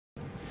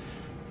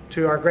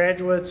To our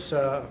graduates,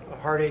 a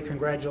hearty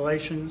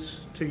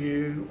congratulations to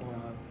you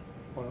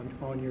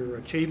on your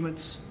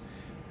achievements.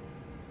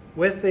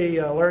 With the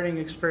learning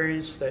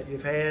experience that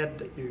you've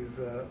had, you've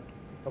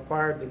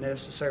acquired the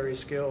necessary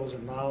skills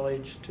and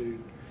knowledge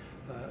to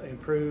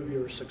improve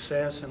your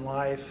success in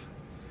life.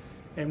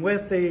 And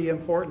with the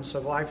importance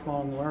of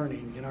lifelong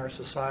learning in our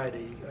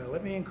society,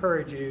 let me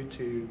encourage you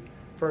to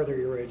further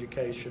your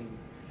education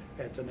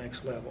at the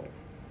next level.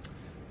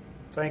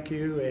 Thank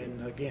you,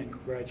 and again,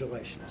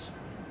 congratulations.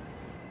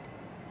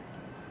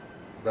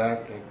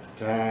 Back at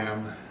the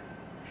time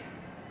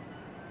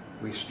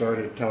we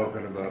started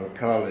talking about a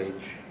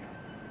college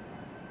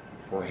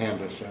for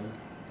Henderson,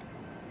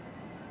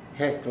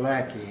 Heck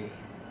Lackey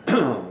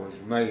was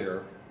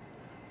mayor,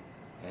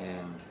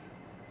 and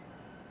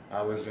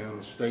I was in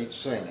the state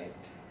senate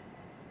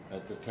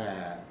at the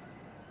time.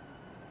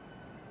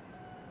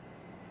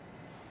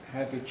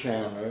 Happy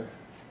Chandler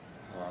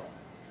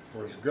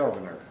was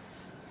governor,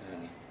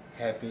 and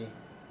Happy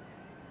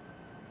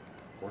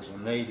was a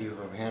native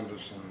of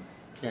Henderson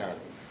County.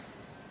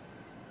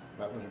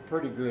 That was a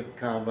pretty good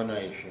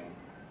combination,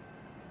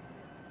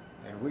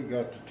 and we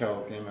got to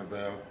talking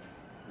about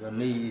the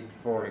need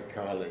for a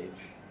college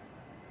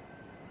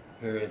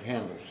here at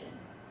Henderson,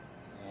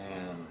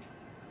 and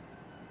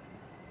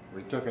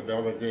we took a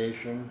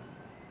delegation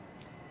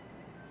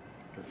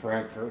to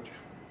Frankfurt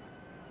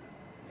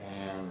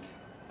and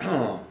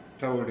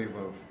told him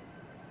of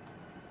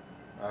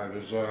our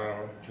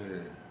desire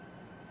to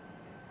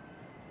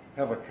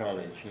have a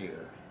college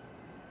here.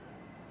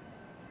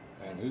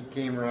 And he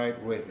came right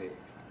with it.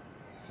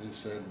 He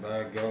said,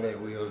 by golly,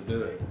 we'll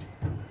do it.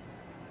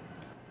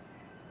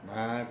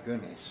 My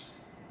goodness,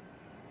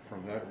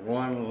 from that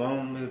one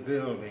lonely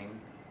building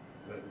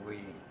that we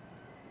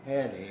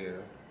had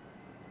here,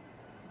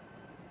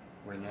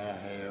 we now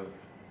have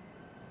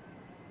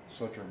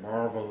such a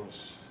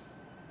marvelous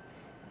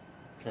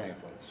campus.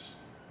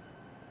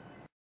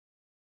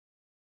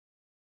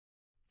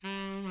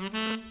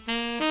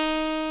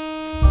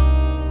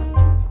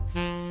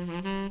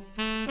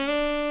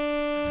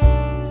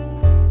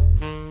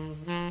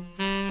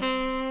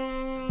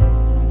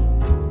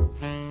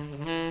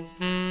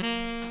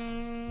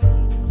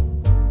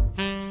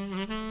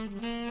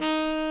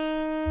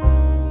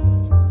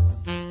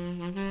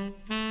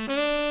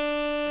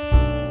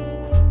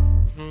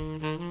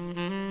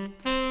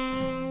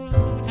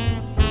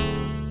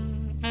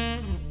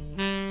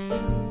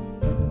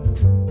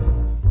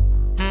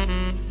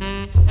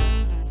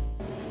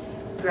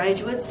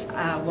 Graduates,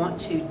 I want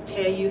to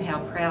tell you how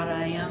proud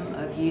I am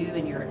of you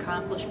and your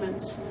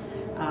accomplishments.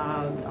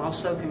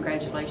 Also,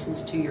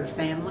 congratulations to your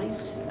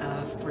families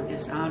for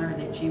this honor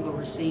that you will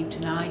receive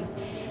tonight.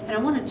 And I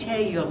want to tell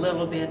you a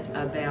little bit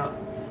about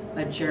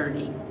a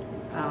journey.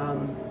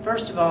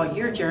 First of all,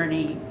 your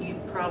journey you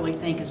probably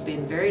think has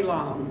been very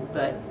long,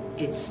 but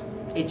it's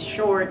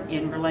short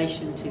in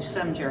relation to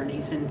some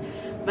journeys. And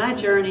my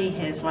journey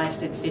has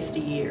lasted 50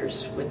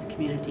 years with the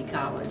community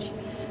college.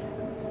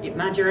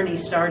 My journey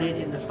started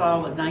in the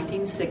fall of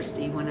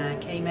 1960 when I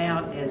came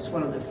out as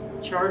one of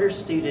the charter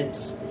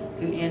students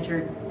who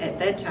entered, at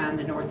that time,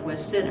 the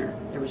Northwest Center.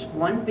 There was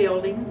one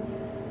building,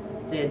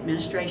 the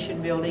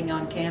administration building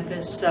on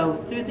campus. So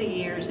through the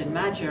years in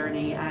my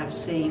journey, I've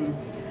seen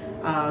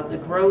the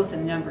growth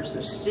in numbers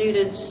of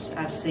students.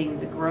 I've seen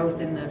the growth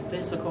in the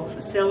physical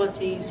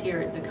facilities here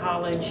at the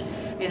college.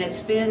 And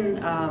it's been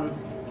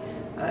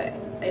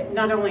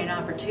not only an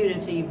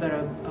opportunity, but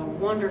a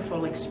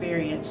wonderful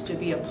experience to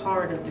be a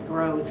part of the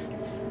growth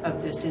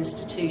of this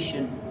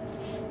institution.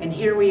 And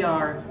here we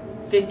are,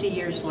 50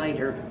 years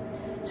later.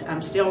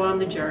 I'm still on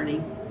the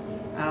journey.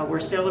 We're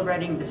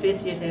celebrating the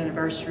 50th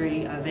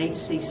anniversary of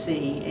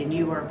HCC, and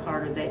you are a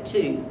part of that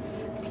too.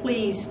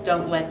 Please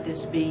don't let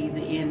this be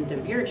the end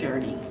of your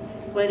journey.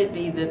 Let it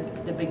be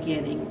the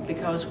beginning,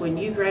 because when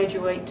you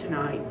graduate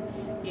tonight,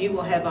 you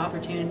will have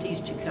opportunities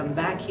to come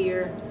back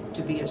here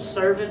to be of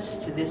service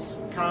to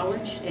this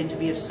college and to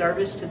be of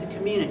service to the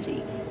community.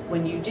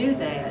 When you do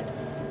that,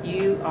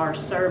 you are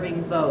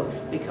serving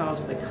both,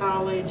 because the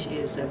college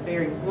is a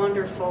very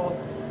wonderful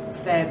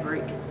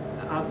fabric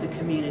of the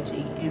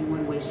community, and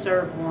when we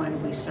serve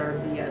one, we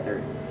serve the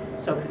other.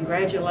 So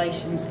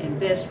congratulations and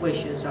best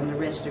wishes on the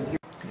rest of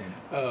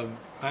your...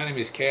 My name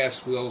is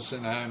Cass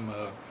Wilson. I'm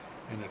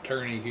an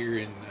attorney here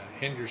in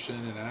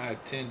Henderson, and I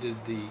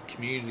attended the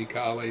community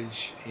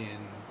college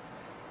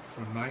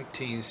from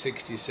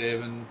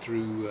 1967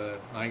 through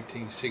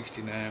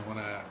 1969 when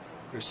I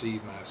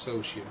received my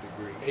associate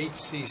degree.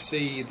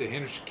 HCC, the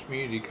Henderson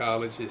Community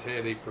College, has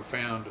had a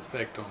profound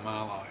effect on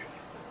my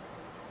life.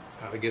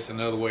 I guess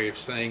another way of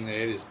saying that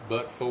is,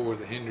 but for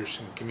the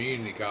Henderson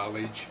Community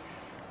College,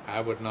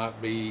 I would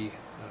not be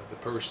the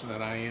person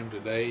that I am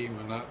today, and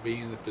would not be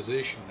in the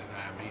position that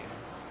I'm in.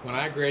 When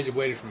I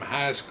graduated from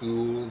high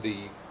school,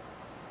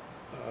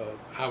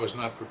 I was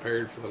not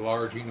prepared for the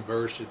large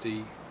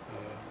university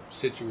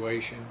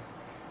situation.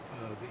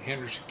 The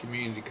Henderson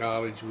Community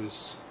College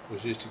was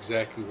just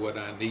exactly what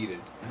I needed.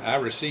 I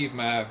received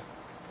my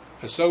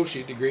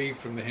associate degree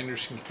from the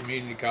Henderson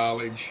Community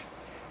College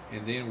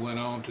and then went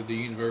on to the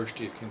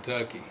University of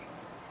Kentucky.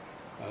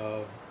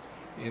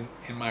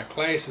 In my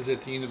classes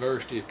at the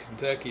University of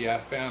Kentucky, I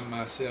found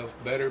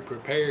myself better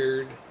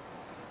prepared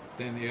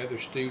than the other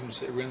students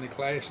that were in the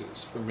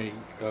classes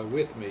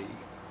with me.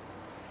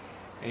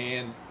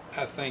 And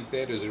I think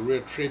that is a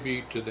real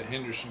tribute to the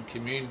Henderson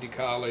Community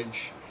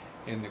College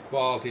and the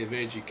quality of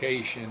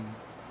education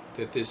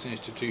that this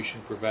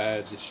institution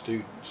provides its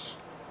students.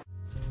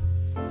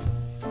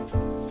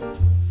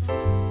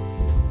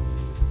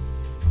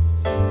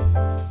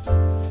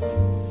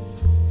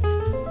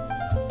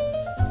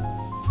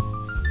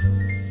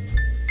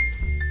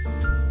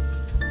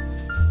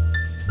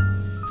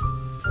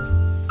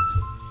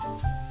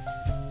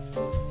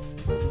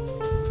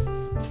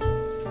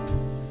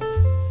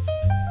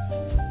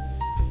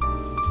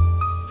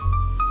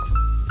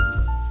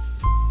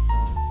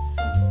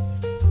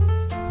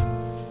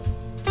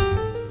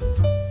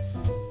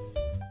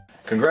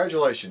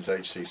 Congratulations,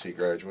 HCC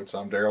graduates.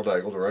 I'm Darrell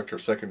Daigle, Director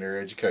of Secondary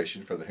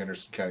Education for the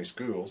Henderson County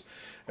Schools,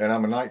 and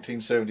I'm a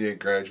 1978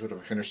 graduate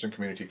of Henderson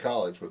Community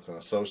College with an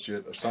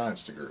Associate of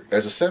Science degree.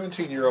 As a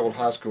 17-year-old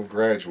high school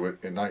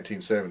graduate in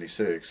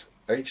 1976,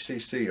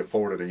 HCC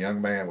afforded a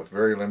young man with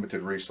very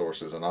limited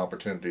resources an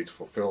opportunity to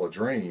fulfill a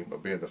dream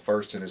of being the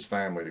first in his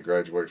family to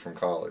graduate from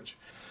college.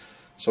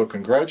 So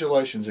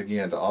congratulations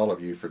again to all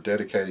of you for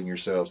dedicating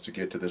yourselves to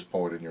get to this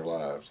point in your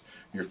lives.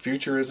 Your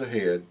future is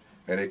ahead,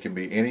 and it can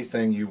be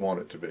anything you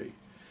want it to be.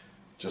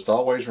 Just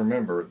always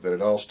remember that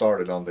it all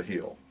started on the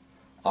hill.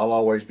 I'll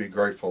always be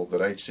grateful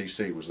that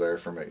HCC was there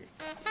for me.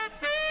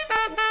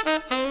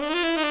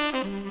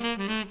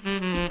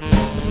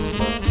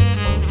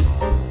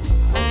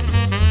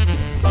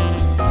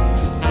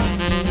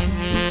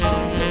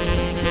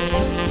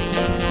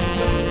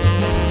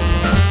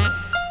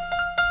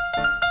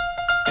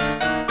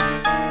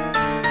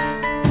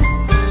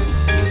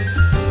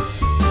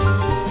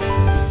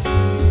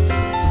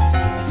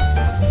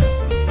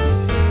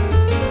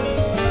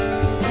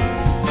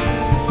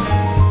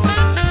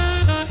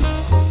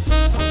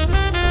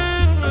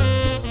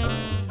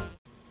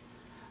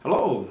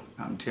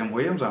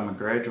 I'm a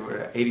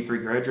graduate, 83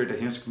 graduate at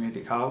Henderson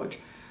Community College.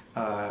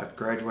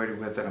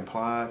 Graduated with an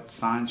applied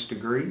science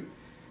degree.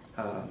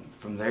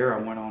 From there,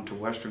 I went on to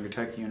Western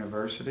Kentucky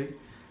University.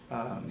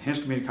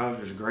 Henderson Community College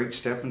was a great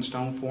stepping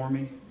stone for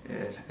me.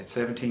 At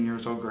 17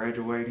 years old,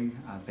 graduating,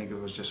 I think it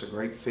was just a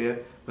great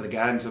fit with the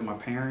guidance of my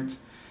parents,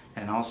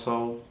 and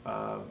also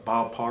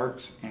Bob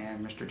Parks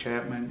and Mr.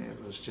 Chapman.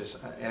 It was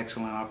just an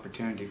excellent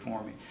opportunity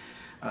for me.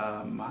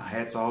 My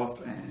hat's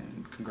off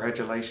and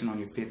congratulations on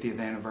your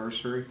 50th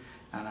anniversary.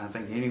 And I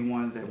think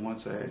anyone that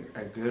wants a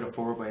good,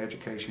 affordable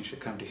education should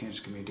come to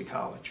Henderson Community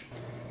College.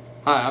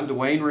 Hi, I'm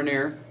Dwayne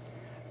Rainier.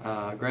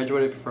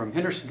 Graduated from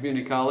Henderson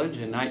Community College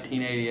in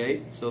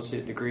 1988,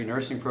 Associate Degree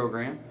Nursing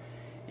Program.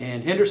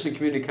 And Henderson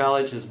Community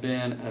College has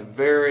been a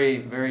very,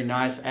 very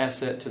nice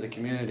asset to the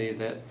community,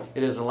 that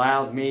it has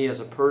allowed me as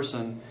a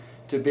person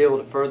to be able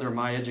to further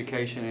my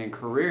education and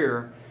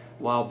career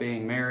while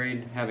being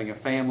married, having a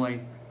family,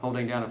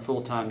 holding down a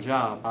full-time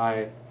job.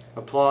 I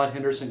applaud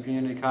Henderson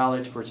Community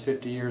College for its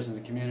 50 years in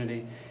the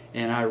community,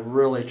 and I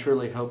really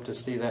truly hope to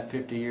see that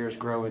 50 years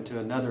grow into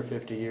another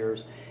 50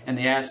 years and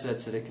the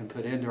assets that it can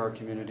put into our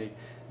community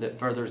that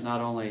furthers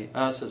not only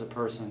us as a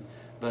person,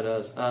 but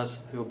as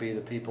us who will be the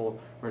people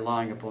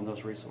relying upon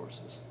those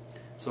resources.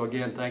 So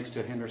again, thanks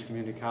to Henderson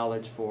Community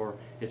College for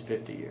its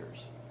 50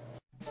 years.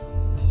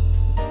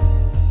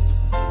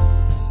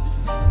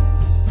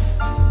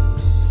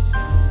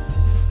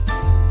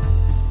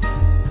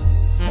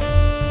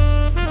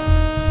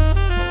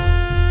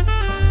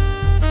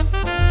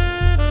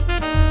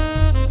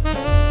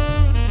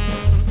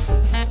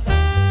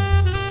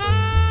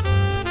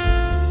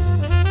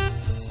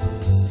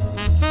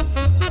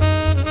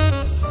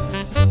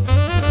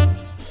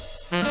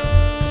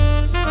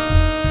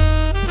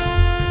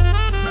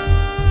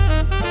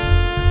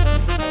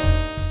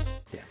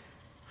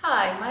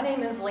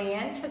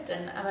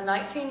 I'm a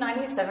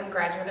 1997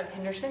 graduate of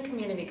Henderson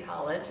Community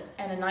College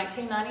and a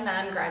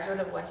 1999 graduate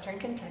of Western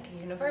Kentucky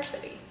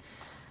University.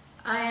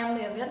 I am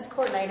the events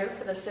coordinator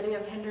for the City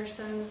of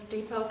Henderson's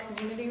Depot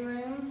Community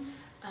Room.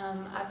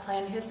 I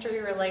plan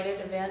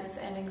history-related events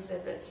and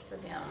exhibits for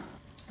them.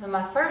 But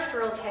my first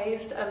real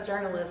taste of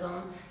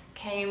journalism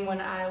came when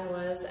I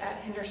was at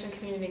Henderson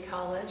Community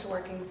College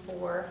working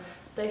for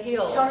The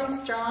Hill. Tony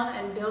Strawn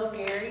and Bill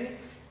Gary,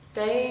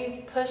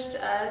 they pushed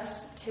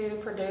us to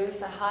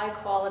produce a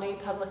high-quality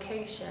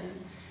publication,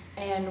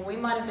 and we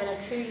might have been a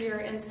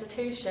 2-year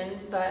institution,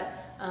 but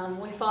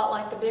we fought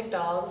like the big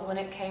dogs when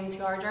it came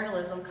to our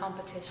journalism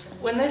competition.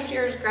 When this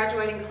year's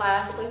graduating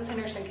class leaves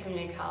Henderson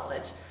Community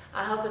College,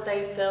 I hope that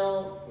they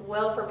feel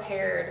well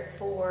prepared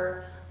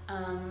for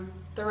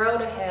the road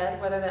ahead,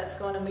 whether that's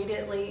going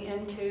immediately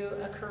into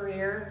a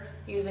career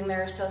using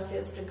their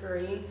associate's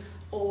degree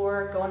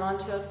or going on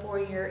to a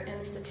 4-year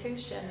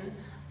institution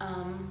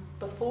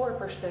before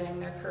pursuing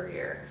their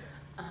career.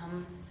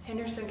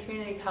 Henderson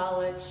Community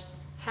College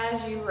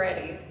has you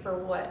ready for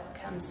what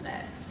comes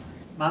next.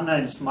 My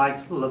name's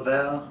Mike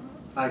Lavelle.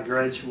 I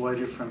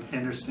graduated from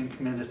Henderson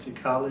Community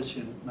College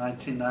in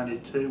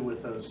 1992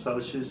 with an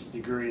associate's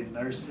degree in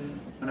nursing.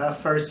 When I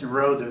first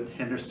enrolled at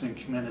Henderson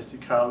Community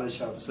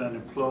College, I was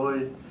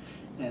unemployed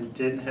and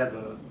didn't have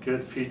a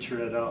good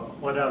future at all.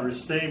 What I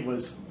received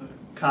was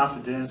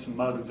confidence and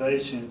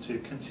motivation to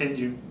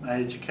continue my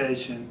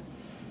education,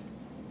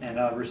 and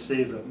I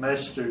received a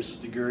master's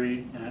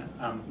degree, and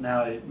I'm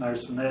now a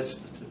nurse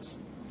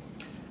anesthetist.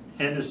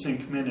 Henderson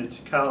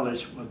Community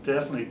College will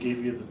definitely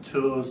give you the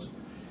tools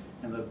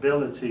and the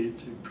ability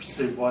to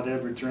pursue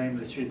whatever dream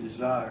that you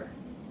desire.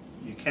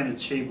 You can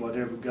achieve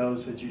whatever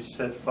goals that you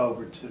set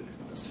forward to.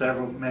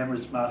 Several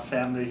members of my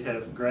family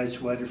have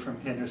graduated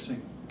from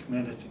Henderson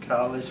Community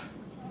College.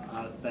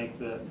 I think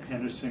that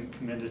Henderson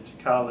Community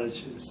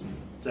College is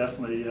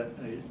definitely a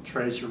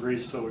treasure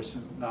resource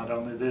in not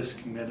only this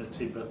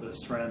community but the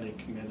surrounding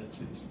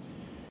communities.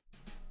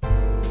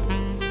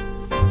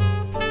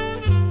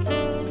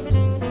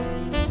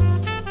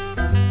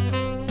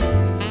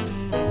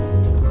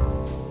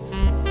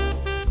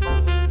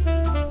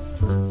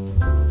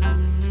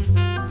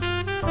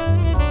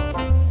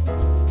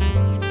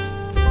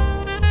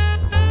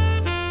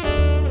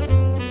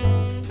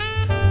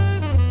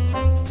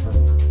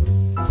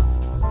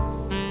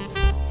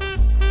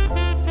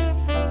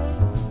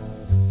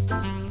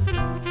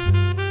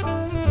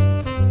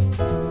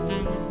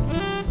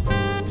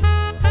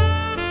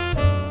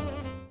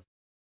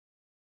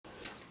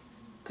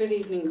 Good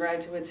evening,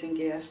 graduates and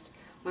guests.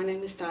 My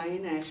name is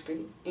Diane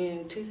Ashby.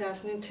 In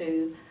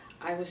 2002,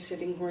 I was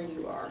sitting where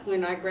you are.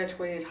 When I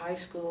graduated high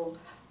school,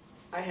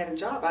 I had a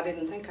job. I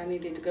didn't think I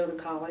needed to go to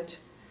college.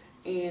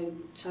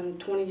 And some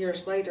 20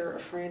 years later, a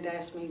friend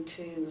asked me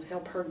to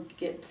help her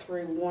get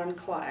through one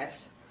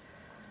class.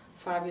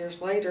 5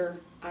 years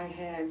later, I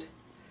had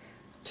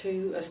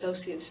 2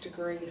 associate's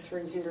degrees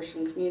through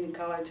Henderson Community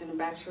College and a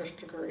bachelor's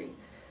degree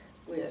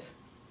with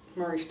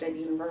Murray State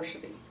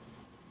University.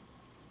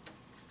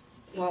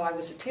 While I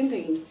was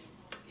attending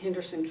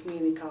Henderson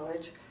Community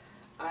College,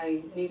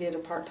 I needed a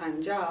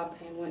part-time job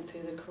and went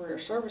through the Career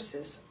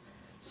Services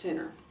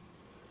Center.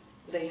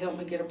 They helped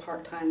me get a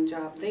part-time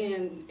job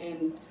then,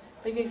 and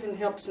they've even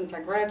helped since I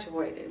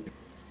graduated.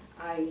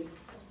 I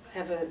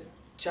have a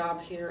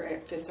job here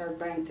at Fifth Third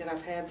Bank that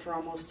I've had for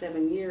almost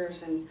 7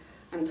 years, and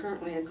I'm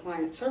currently a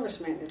client service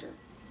manager.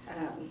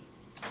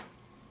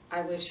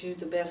 I wish you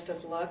the best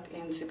of luck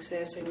and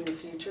success in your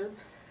future.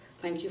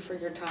 Thank you for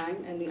your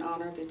time and the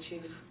honor that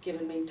you've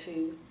given me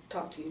to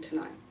talk to you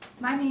tonight.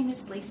 My name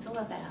is Lisa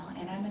Lavelle,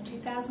 and I'm a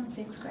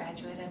 2006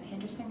 graduate of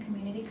Henderson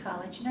Community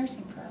College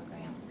nursing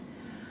program.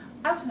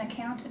 I was an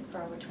accountant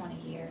for over 20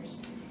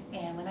 years,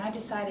 and when I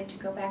decided to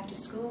go back to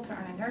school to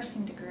earn a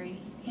nursing degree,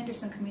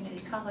 Henderson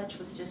Community College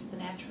was just the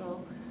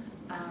natural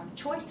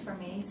choice for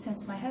me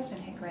since my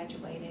husband had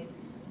graduated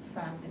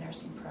from the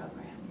nursing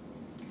program.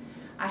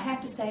 I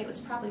have to say it was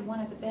probably one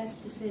of the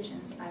best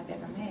decisions I've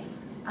ever made.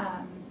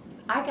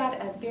 I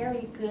got a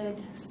very good,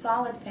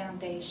 solid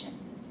foundation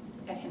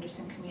at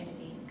Henderson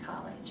Community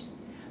College.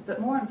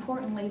 But more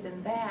importantly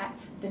than that,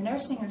 the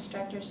nursing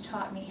instructors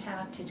taught me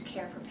how to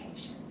care for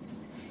patients.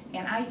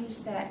 And I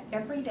use that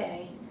every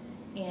day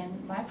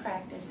in my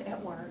practice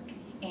at work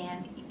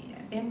and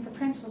in the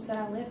principles that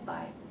I live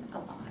by a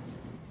lot.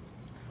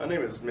 My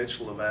name is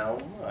Mitch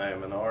Lavelle. I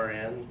am an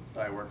RN.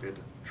 I work at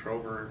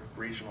Trover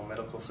Regional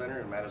Medical Center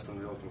in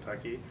Madisonville,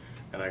 Kentucky,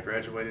 and I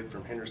graduated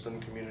from Henderson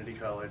Community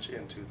College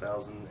in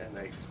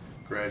 2008.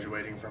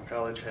 Graduating from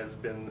college has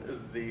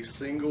been the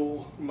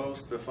single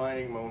most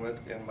defining moment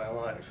in my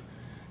life.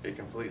 It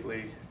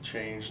completely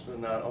changed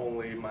not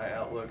only my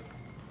outlook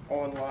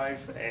on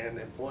life and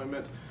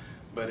employment,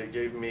 but it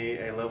gave me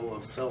a level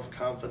of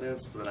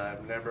self-confidence that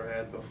I've never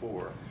had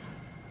before.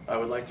 I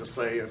would like to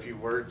say a few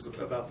words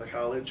about the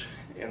college,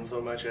 in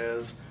so much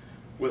as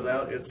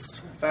without its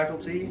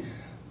faculty,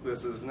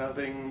 this is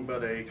nothing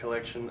but a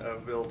collection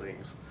of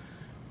buildings.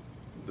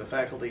 The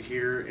faculty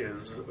here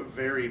is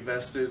very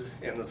vested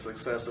in the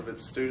success of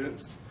its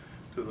students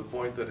to the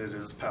point that it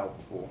is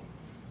palpable.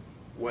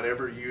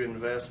 Whatever you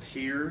invest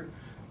here,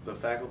 the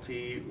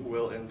faculty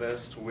will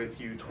invest with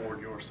you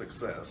toward your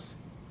success.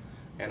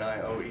 And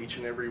I owe each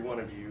and every one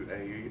of you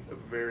a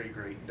very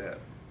great debt.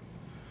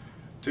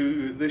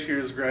 To this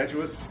year's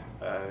graduates,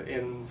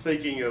 in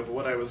thinking of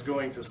what I was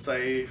going to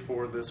say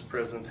for this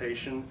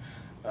presentation,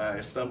 I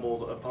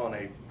stumbled upon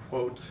a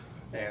quote,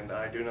 and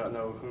I do not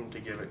know whom to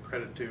give it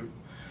credit to.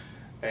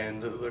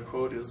 And the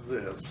quote is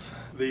this: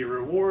 "The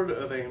reward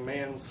of a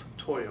man's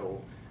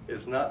toil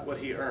is not what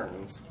he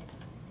earns,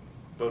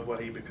 but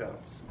what he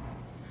becomes."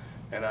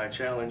 And I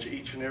challenge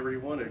each and every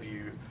one of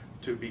you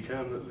to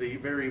become the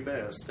very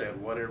best at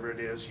whatever it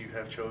is you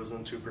have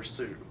chosen to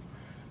pursue.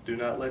 Do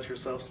not let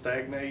yourself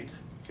stagnate.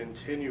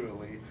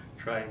 Continually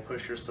try and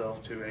push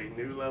yourself to a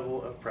new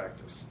level of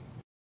practice.